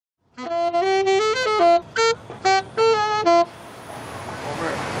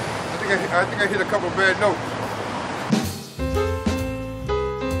I think I hit a couple bad notes.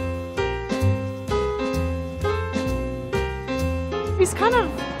 He's kind of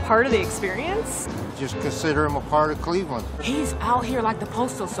part of the experience. Just consider him a part of Cleveland. He's out here like the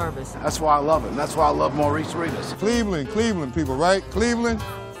Postal Service. That's why I love him. That's why I love Maurice Reedus. Cleveland people, right? Cleveland.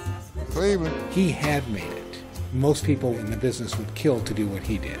 He had made it. Most people in the business would kill to do what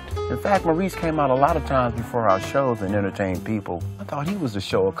he did. In fact, Maurice came out a lot of times before our shows and entertained people. I thought he was the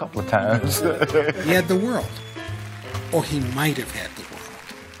show a couple of times. He had the world. Or he might have had the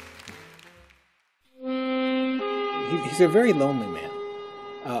world. He's a very lonely man.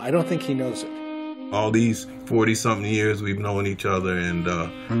 I don't think he knows it. All these 40-something years we've known each other,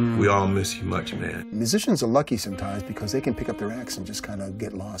 and we all miss you much, man. Musicians are lucky sometimes because they can pick up their axe and just kind of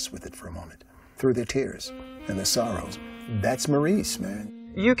get lost with it for a moment, through their tears and their sorrows. That's Maurice, man.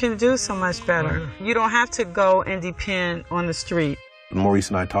 You can do so much better. You don't have to go and depend on the street. Maurice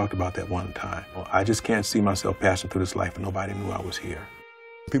and I talked about that one time. I just can't see myself passing through this life and nobody knew I was here.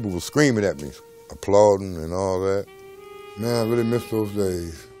 People were screaming at me, applauding and all that. Man, I really miss those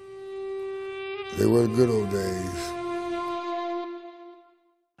days. They were the good old days.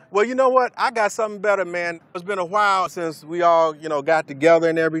 Well, you know what? I got something better, man. It's been a while since we all, got together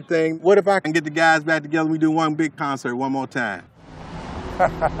and everything. What if I can get the guys back together and we do one big concert one more time?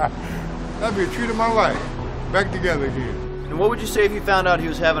 That'd be a treat of my life. Back together again. And what would you say if you found out he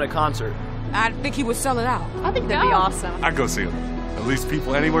was having a concert? I think he would sell it out. I think that'd be awesome. I'd go see him. At least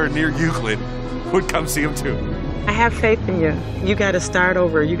people anywhere near Euclid would come see him too. I have faith in you. You got to start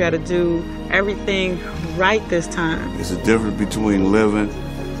over. You got to do everything right this time. It's a difference between living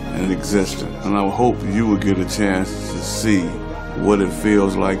and existing. And I hope you will get a chance to see what it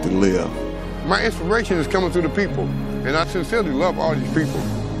feels like to live. My inspiration is coming through the people, and I sincerely love all these people.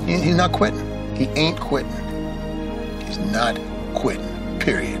 He's not quitting. He ain't quitting. He's not quitting,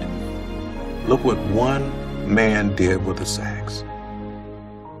 period. Look what one man did with the sax.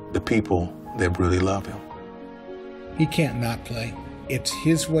 The people that really love him. He can't not play. It's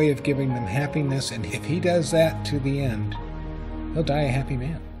his way of giving them happiness, and if he does that to the end, he'll die a happy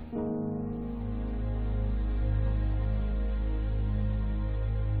man.